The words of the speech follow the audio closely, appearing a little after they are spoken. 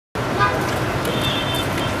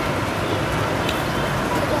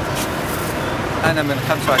انا من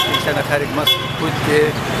 25 سنه خارج مصر كنت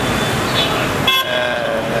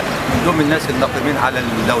من ضمن الناس الناقمين على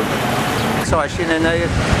الدوله. 25 يناير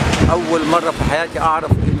اول مره في حياتي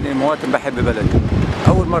اعرف اني مواطن بحب بلدي.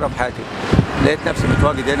 اول مره في حياتي لقيت نفسي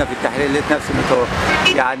متواجد هنا في التحرير، لقيت نفسي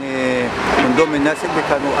يعني من ضمن الناس اللي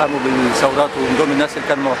كانوا قاموا بالثورات، ومن ضمن الناس اللي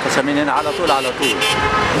كانوا معتصمين هنا على طول.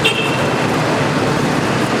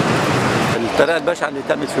 الطريقه البشعه اللي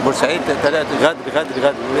تمت في بورسعيد طريقه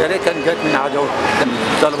غدر، ويا ريت كانت جت من عدو.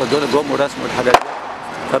 الطلبه دول جم ورسموا الحاجات دي،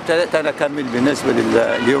 فابتديت انا اكمل بالنسبه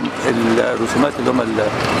لليوم الرسومات اللي هم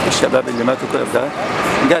الشباب اللي ماتوا كده. ده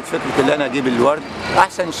جت فكره اللي انا اجيب الورد،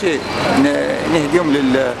 احسن شيء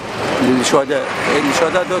نهديهم للشهداء.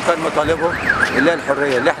 الشهداء دول كان مطالبهم اللي هي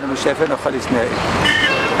الحريه اللي احنا مش شايفينها خالص نهائي.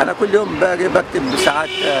 انا كل يوم باجي بكتب ساعات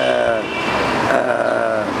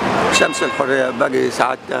شمس الحريه، باجي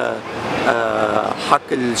ساعات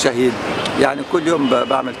حق الشهيد، يعني كل يوم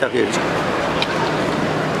بعمل تغيير.